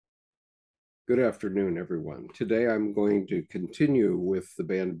Good afternoon, everyone. Today I'm going to continue with the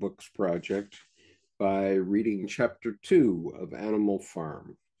Banned Books Project by reading Chapter 2 of Animal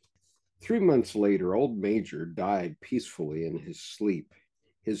Farm. 3 months later, old Major died peacefully in his sleep.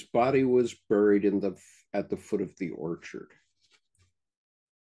 His body was buried at the foot of the orchard.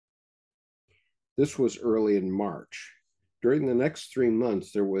 This was early in March. During the next 3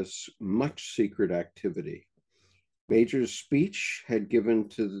 months, there was much secret activity. Major's speech had given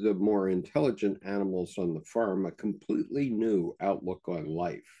to the more intelligent animals on the farm a completely new outlook on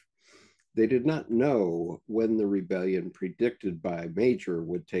life. They did not know when the rebellion predicted by Major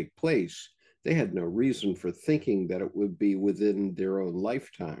would take place. They had no reason for thinking that it would be within their own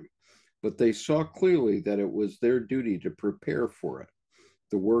lifetime, but they saw clearly that it was their duty to prepare for it.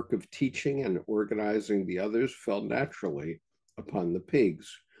 The work of teaching and organizing the others fell naturally upon the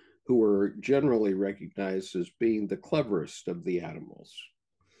pigs, who were generally recognized as being the cleverest of the animals.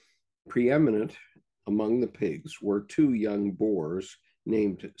 Preeminent among the pigs were 2 young boars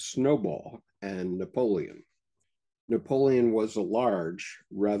named Snowball and Napoleon. Napoleon was a large,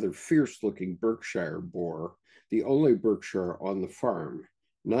 rather fierce-looking Berkshire boar, the only Berkshire on the farm,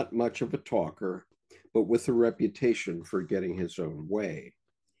 not much of a talker, but with a reputation for getting his own way.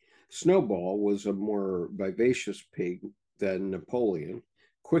 Snowball was a more vivacious pig than Napoleon,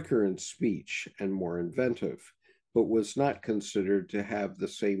 quicker in speech and more inventive, but was not considered to have the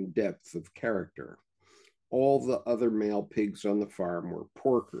same depth of character. All the other male pigs on the farm were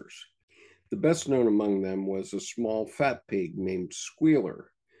porkers. The best known among them was a small fat pig named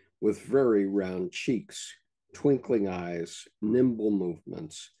Squealer, with very round cheeks, twinkling eyes, nimble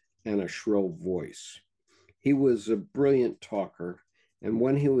movements, and a shrill voice. He was a brilliant talker, and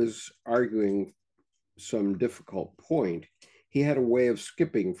when he was arguing some difficult point, he had a way of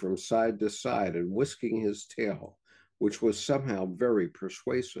skipping from side to side and whisking his tail, which was somehow very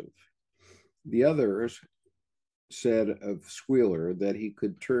persuasive. The others said of Squealer that he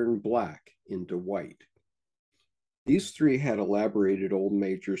could turn black into white. These 3 had elaborated old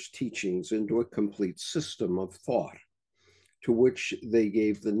Major's teachings into a complete system of thought, to which they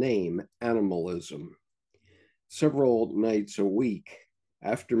gave the name animalism. Several nights a week,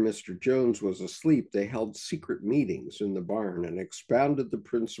 after Mr. Jones was asleep, they held secret meetings in the barn and expounded the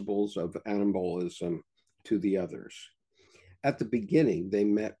principles of animalism to the others. At the beginning, they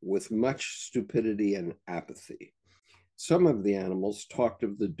met with much stupidity and apathy. Some of the animals talked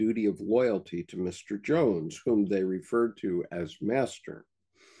of the duty of loyalty to Mr. Jones, whom they referred to as Master,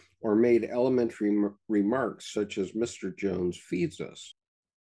 or made elementary remarks such as, "Mr. Jones feeds us.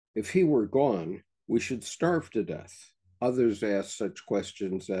 If he were gone, we should starve to death." Others asked such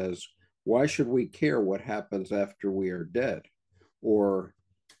questions as, "Why should we care what happens after we are dead?" Or,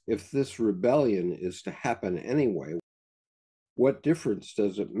 "If this rebellion is to happen anyway, what difference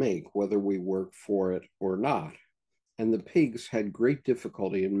does it make whether we work for it or not?" And the pigs had great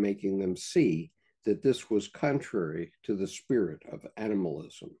difficulty in making them see that this was contrary to the spirit of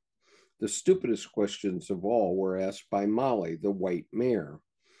animalism. The stupidest questions of all were asked by Molly, the white mare.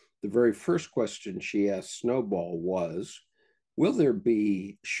 The very first question she asked Snowball was, "Will there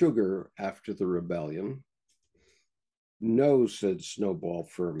be sugar after the rebellion?" "No," said Snowball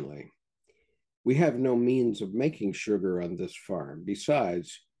firmly. "We have no means of making sugar on this farm.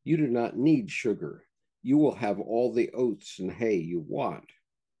 Besides, you do not need sugar. You will have all the oats and hay you want."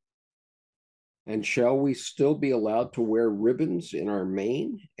 "And shall we still be allowed to wear ribbons in our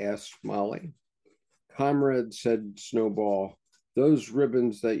mane?" asked Molly. "Comrade," said Snowball, "those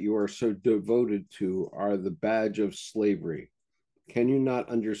ribbons that you are so devoted to are the badge of slavery. Can you not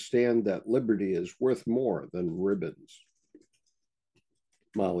understand that liberty is worth more than ribbons?"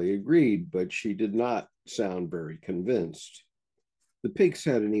 Molly agreed, but she did not sound very convinced. The pigs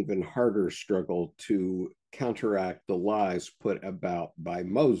had an even harder struggle to counteract the lies put about by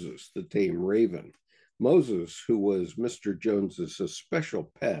Moses, the tame raven. Moses, who was Mr. Jones's especial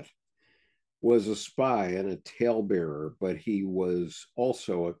pet, was a spy and a talebearer, but he was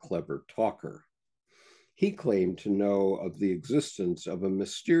also a clever talker. He claimed to know of the existence of a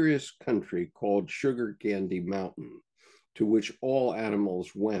mysterious country called Sugar Candy Mountain, to which all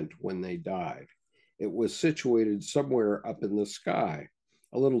animals went when they died. It was situated somewhere up in the sky,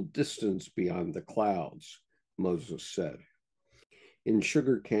 a little distance beyond the clouds, Moses said. In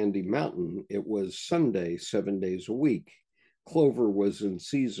Sugar Candy Mountain, it was Sunday 7 days a week. Clover was in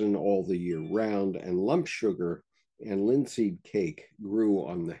season all the year round, and lump sugar and linseed cake grew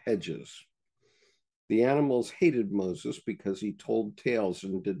on the hedges. The animals hated Moses because he told tales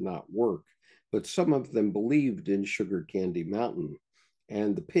and did not work, but some of them believed in Sugar Candy Mountain,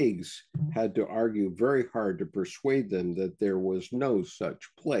 and the pigs had to argue very hard to persuade them that there was no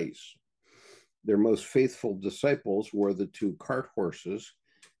such place. Their most faithful disciples were the two cart horses,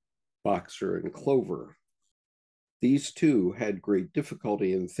 Boxer and Clover. These two had great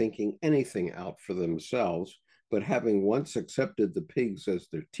difficulty in thinking anything out for themselves, but having once accepted the pigs as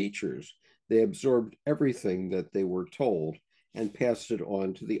their teachers, they absorbed everything that they were told and passed it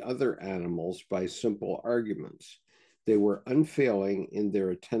on to the other animals by simple arguments. They were unfailing in their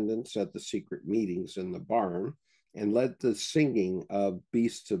attendance at the secret meetings in the barn and led the singing of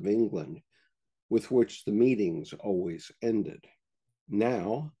Beasts of England, with which the meetings always ended.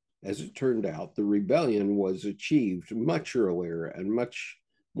 Now, as it turned out, the rebellion was achieved much earlier and much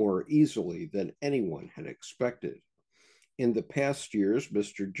more easily than anyone had expected. In the past years,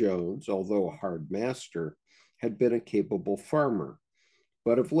 Mr. Jones, although a hard master, had been a capable farmer,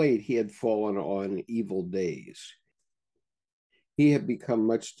 but of late he had fallen on evil days. He had become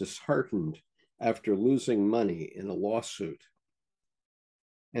much disheartened after losing money in a lawsuit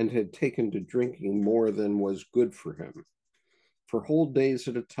and had taken to drinking more than was good for him. For whole days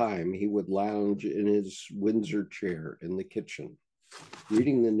at a time, he would lounge in his Windsor chair in the kitchen,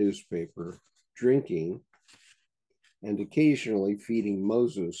 reading the newspaper, drinking, and occasionally feeding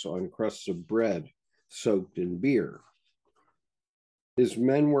Moses on crusts of bread soaked in beer. His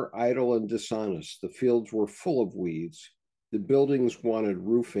men were idle and dishonest. The fields were full of weeds. The buildings wanted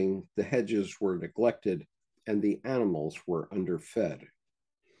roofing. The hedges were neglected, and the animals were underfed.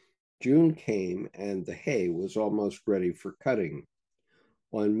 June came, and the hay was almost ready for cutting.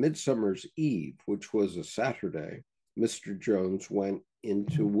 On Midsummer's Eve, which was a Saturday, Mr. Jones went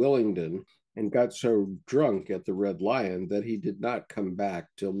into Willingdon and got so drunk at the Red Lion that he did not come back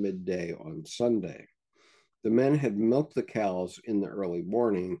till midday on Sunday. The men had milked the cows in the early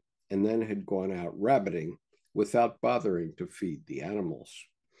morning and then had gone out rabbiting without bothering to feed the animals.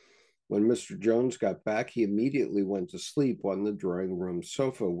 When Mr. Jones got back, he immediately went to sleep on the drawing room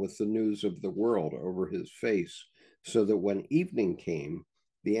sofa with the news of the world over his face, so that when evening came,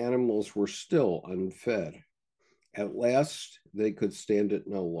 the animals were still unfed. At last, they could stand it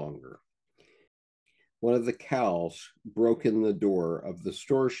no longer. One of the cows broke in the door of the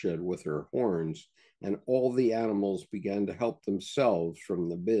store shed with her horns, and all the animals began to help themselves from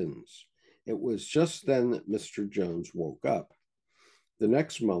the bins. It was just then that Mr. Jones woke up. The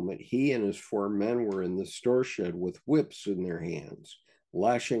next moment, he and his 4 men were in the store shed with whips in their hands,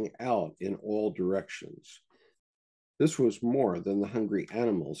 lashing out in all directions. This was more than the hungry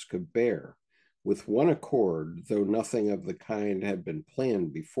animals could bear. With one accord, though nothing of the kind had been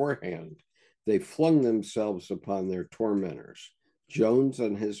planned beforehand, they flung themselves upon their tormentors. Jones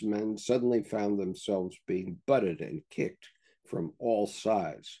and his men suddenly found themselves being butted and kicked from all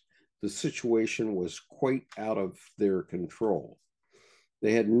sides. The situation was quite out of their control.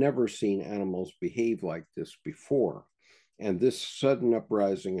 They had never seen animals behave like this before, and this sudden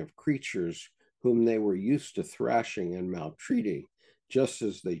uprising of creatures whom they were used to thrashing and maltreating, just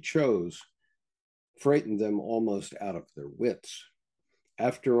as they chose, frightened them almost out of their wits.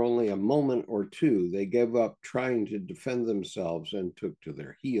 After only a moment or two, they gave up trying to defend themselves and took to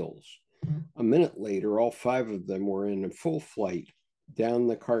their heels. A minute later, all 5 of them were in full flight down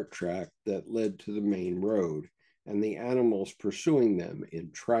the cart track that led to the main road, and the animals pursuing them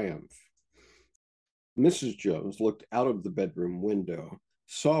in triumph. Mrs. Jones looked out of the bedroom window,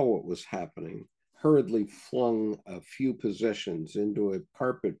 saw what was happening, hurriedly flung a few possessions into a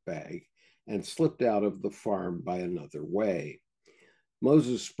carpet bag, and slipped out of the farm by another way.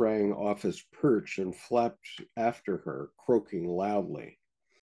 Moses sprang off his perch and flapped after her, croaking loudly.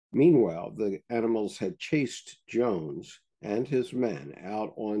 Meanwhile, the animals had chased Jones and his men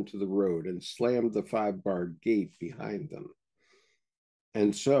out onto the road and slammed the 5-barred gate behind them.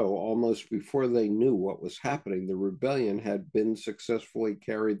 And so, almost before they knew what was happening, the rebellion had been successfully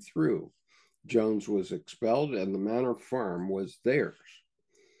carried through. Jones was expelled, and the manor farm was theirs.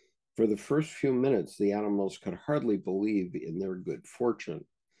 For the first few minutes, the animals could hardly believe in their good fortune.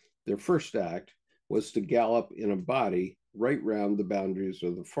 Their first act was to gallop in a body right round the boundaries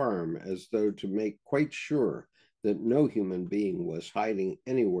of the farm, as though to make quite sure that no human being was hiding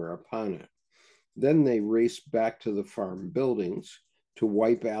anywhere upon it. Then they raced back to the farm buildings to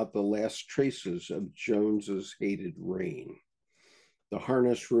wipe out the last traces of Jones's hated reign. The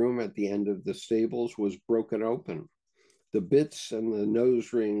harness room at the end of the stables was broken open. The bits and the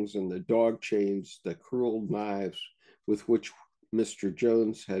nose rings and the dog chains, the cruel knives with which Mr.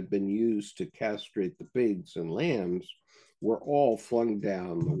 Jones had been used to castrate the pigs and lambs were all flung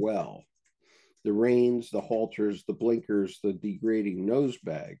down the well. The reins, the halters, the blinkers, the degrading nose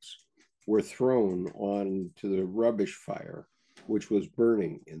bags were thrown onto the rubbish fire, which was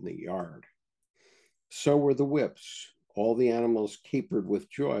burning in the yard. So were the whips, All the animals capered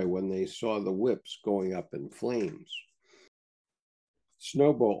with joy when they saw the whips going up in flames.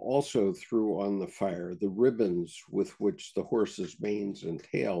 Snowball also threw on the fire the ribbons with which the horses' manes and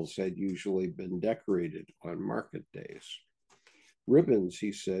tails had usually been decorated on market days. Ribbons,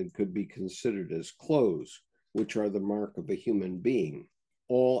 he said, could be considered as clothes, which are the mark of a human being.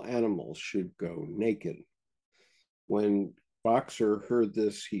 All animals should go naked. When Boxer heard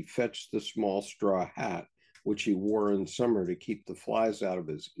this, he fetched the small straw hat, which he wore in summer to keep the flies out of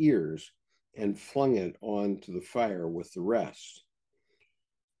his ears, and flung it on to the fire with the rest.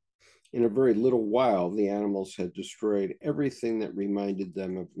 In a very little while, the animals had destroyed everything that reminded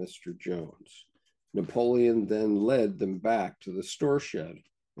them of Mr. Jones. Napoleon then led them back to the store shed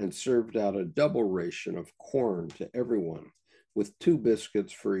and served out a double ration of corn to everyone, with 2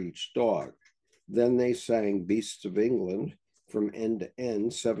 biscuits for each dog. Then they sang Beasts of England from end to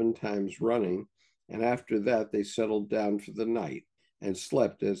end 7 times running, and after that they settled down for the night and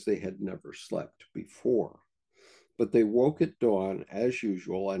slept as they had never slept before. But they woke at dawn as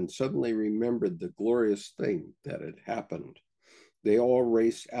usual and suddenly remembered the glorious thing that had happened. They all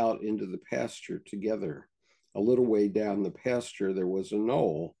raced out into the pasture together. A little way down the pasture, there was a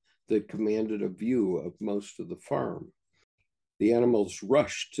knoll that commanded a view of most of the farm. The animals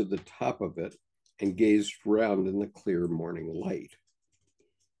rushed to the top of it and gazed round in the clear morning light.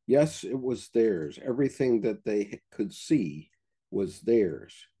 Yes, it was theirs. Everything that they could see was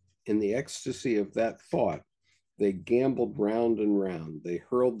theirs. In the ecstasy of that thought, they gamboled round and round. They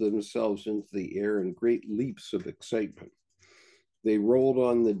hurled themselves into the air in great leaps of excitement. They rolled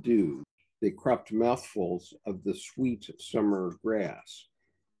on the dew. They cropped mouthfuls of the sweet summer grass.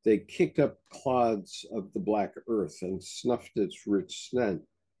 They kicked up clods of the black earth and snuffed its rich scent.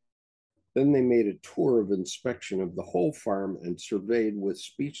 Then they made a tour of inspection of the whole farm and surveyed with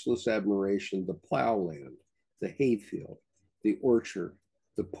speechless admiration the plowland, the hayfield, the orchard,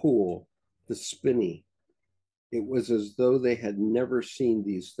 the pool, the spinney. It was as though they had never seen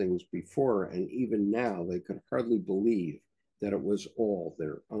these things before, and even now they could hardly believe that it was all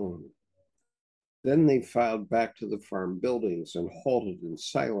their own. Then they filed back to the farm buildings and halted in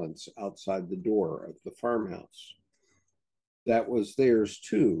silence outside the door of the farmhouse. That was theirs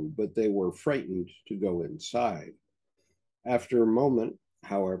too, but they were frightened to go inside. After a moment,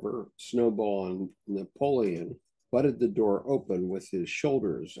 however, Snowball and Napoleon butted the door open with his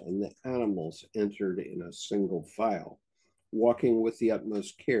shoulders, and the animals entered in a single file. Walking with the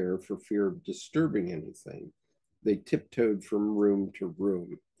utmost care for fear of disturbing anything, they tiptoed from room to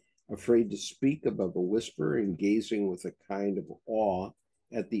room, afraid to speak above a whisper and gazing with a kind of awe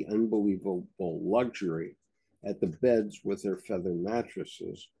at the unbelievable luxury, at the beds with their feather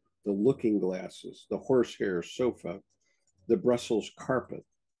mattresses, the looking glasses, the horsehair sofa, the Brussels carpet,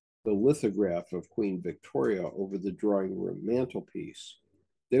 the lithograph of Queen Victoria over the drawing room mantelpiece.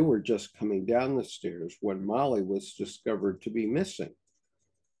 They were just coming down the stairs when Molly was discovered to be missing.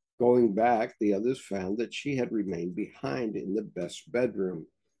 Going back, the others found that she had remained behind in the best bedroom.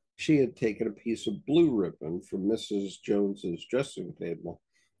 She had taken a piece of blue ribbon from Mrs. Jones's dressing table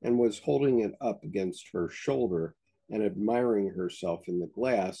and was holding it up against her shoulder and admiring herself in the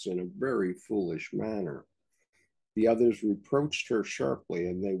glass in a very foolish manner. The others reproached her sharply,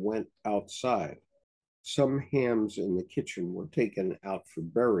 and they went outside. Some hams in the kitchen were taken out for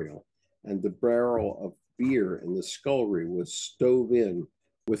burial, and the barrel of beer in the scullery was stove in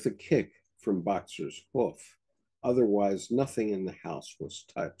with a kick from Boxer's hoof. Otherwise, nothing in the house was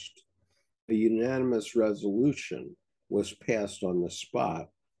touched. A unanimous resolution was passed on the spot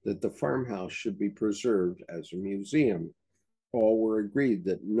that the farmhouse should be preserved as a museum. All were agreed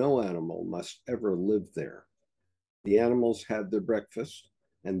that no animal must ever live there. The animals had their breakfast,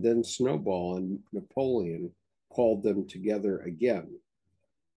 and then Snowball and Napoleon called them together again.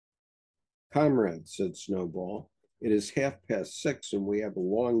 "Comrades," said Snowball, "it is 6:30, and we have a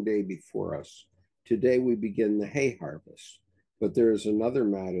long day before us. Today we begin the hay harvest, but there is another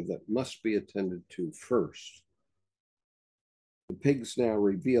matter that must be attended to first." The pigs now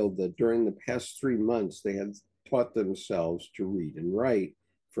revealed that during the past 3 months they had taught themselves to read and write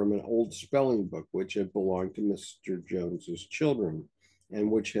from an old spelling book which had belonged to Mr. Jones's children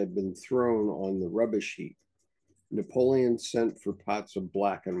and which had been thrown on the rubbish heap. Napoleon sent for pots of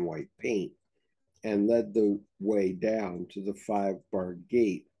black and white paint and led the way down to the 5-barred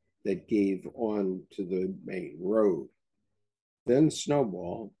gate that gave on to the main road. Then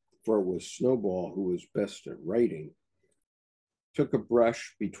Snowball, for it was Snowball who was best at writing, took a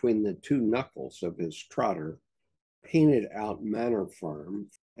brush between the 2 knuckles of his trotter, painted out Manor Farm,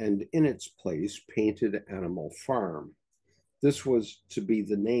 and in its place painted Animal Farm. This was to be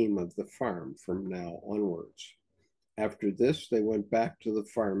the name of the farm from now onwards. After this, they went back to the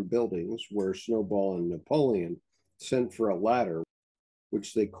farm buildings where Snowball and Napoleon sent for a ladder,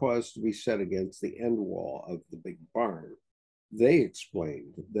 which they caused to be set against the end wall of the big barn. They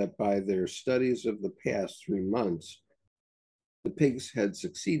explained that by their studies of the past 3 months, the pigs had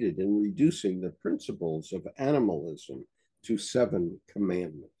succeeded in reducing the principles of animalism to 7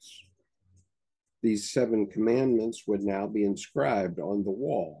 commandments. These 7 commandments would now be inscribed on the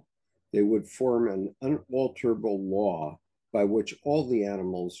wall. They would form an unalterable law by which all the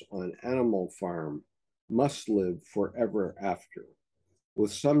animals on Animal Farm must live forever after.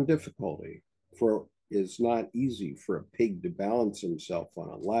 With some difficulty, for it is not easy for a pig to balance himself on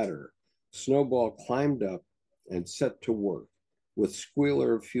a ladder, Snowball climbed up and set to work, with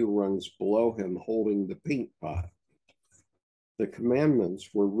Squealer a few rungs below him holding the paint pot. The commandments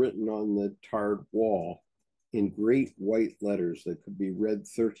were written on the tarred wall in great white letters that could be read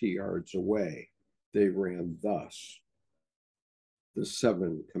 30 yards away. They ran thus: the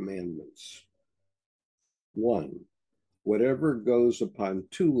 7 commandments. 1. Whatever goes upon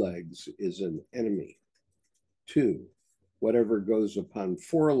 2 legs is an enemy. 2. Whatever goes upon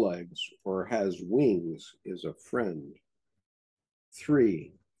 4 legs or has wings is a friend.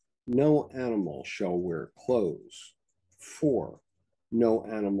 3. No animal shall wear clothes. 4. No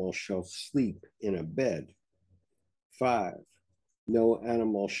animal shall sleep in a bed. 5. No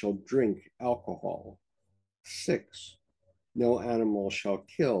animal shall drink alcohol. 6. No animal shall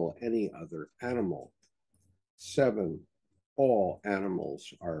kill any other animal. 7. All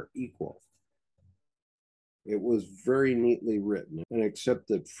animals are equal. It was very neatly written, and except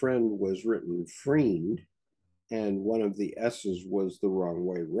that friend was written friend, and one of the S's was the wrong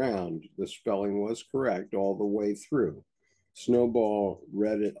way round, the spelling was correct all the way through. Snowball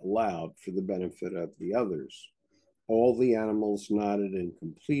read it aloud for the benefit of the others. All the animals nodded in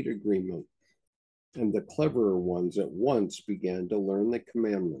complete agreement, and the cleverer ones at once began to learn the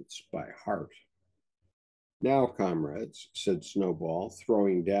commandments by heart. Now, comrades, said Snowball,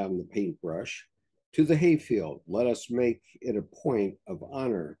 throwing down the paintbrush, to the hayfield. Let us make it a point of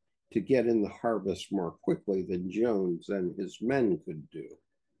honor to get in the harvest more quickly than Jones and his men could do.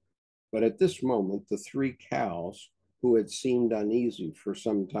 But at this moment, the 3 cows, who had seemed uneasy for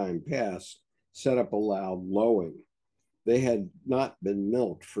some time past, set up a loud lowing. They had not been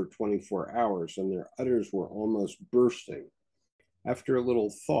milked for 24 hours, and their udders were almost bursting. After a little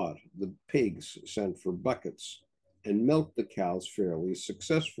thought, the pigs sent for buckets and milked the cows fairly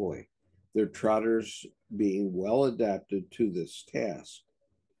successfully, their trotters being well adapted to this task.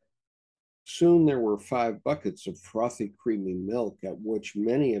 Soon there were 5 buckets of frothy, creamy milk, at which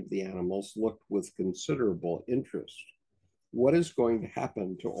many of the animals looked with considerable interest. What is going to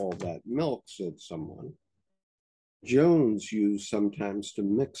happen to all that milk? Said someone. Jones used sometimes to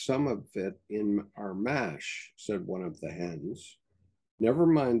mix some of it in our mash, said one of the hens. Never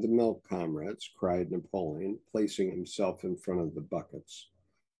mind the milk, comrades, cried Napoleon, placing himself in front of the buckets.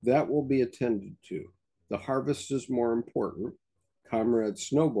 That will be attended to. The harvest is more important. Comrade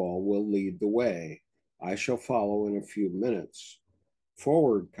Snowball will lead the way. I shall follow in a few minutes.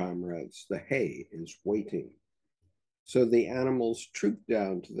 Forward, comrades, the hay is waiting. So the animals trooped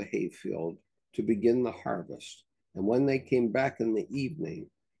down to the hayfield to begin the harvest, and when they came back in the evening,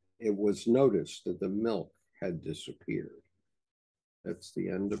 it was noticed that the milk had disappeared. That's the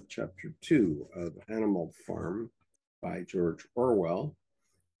end of chapter 2 of Animal Farm by George Orwell.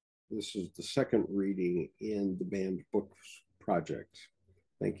 This is the second reading in the Banned Books project.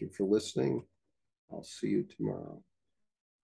 Thank you for listening. I'll see you tomorrow.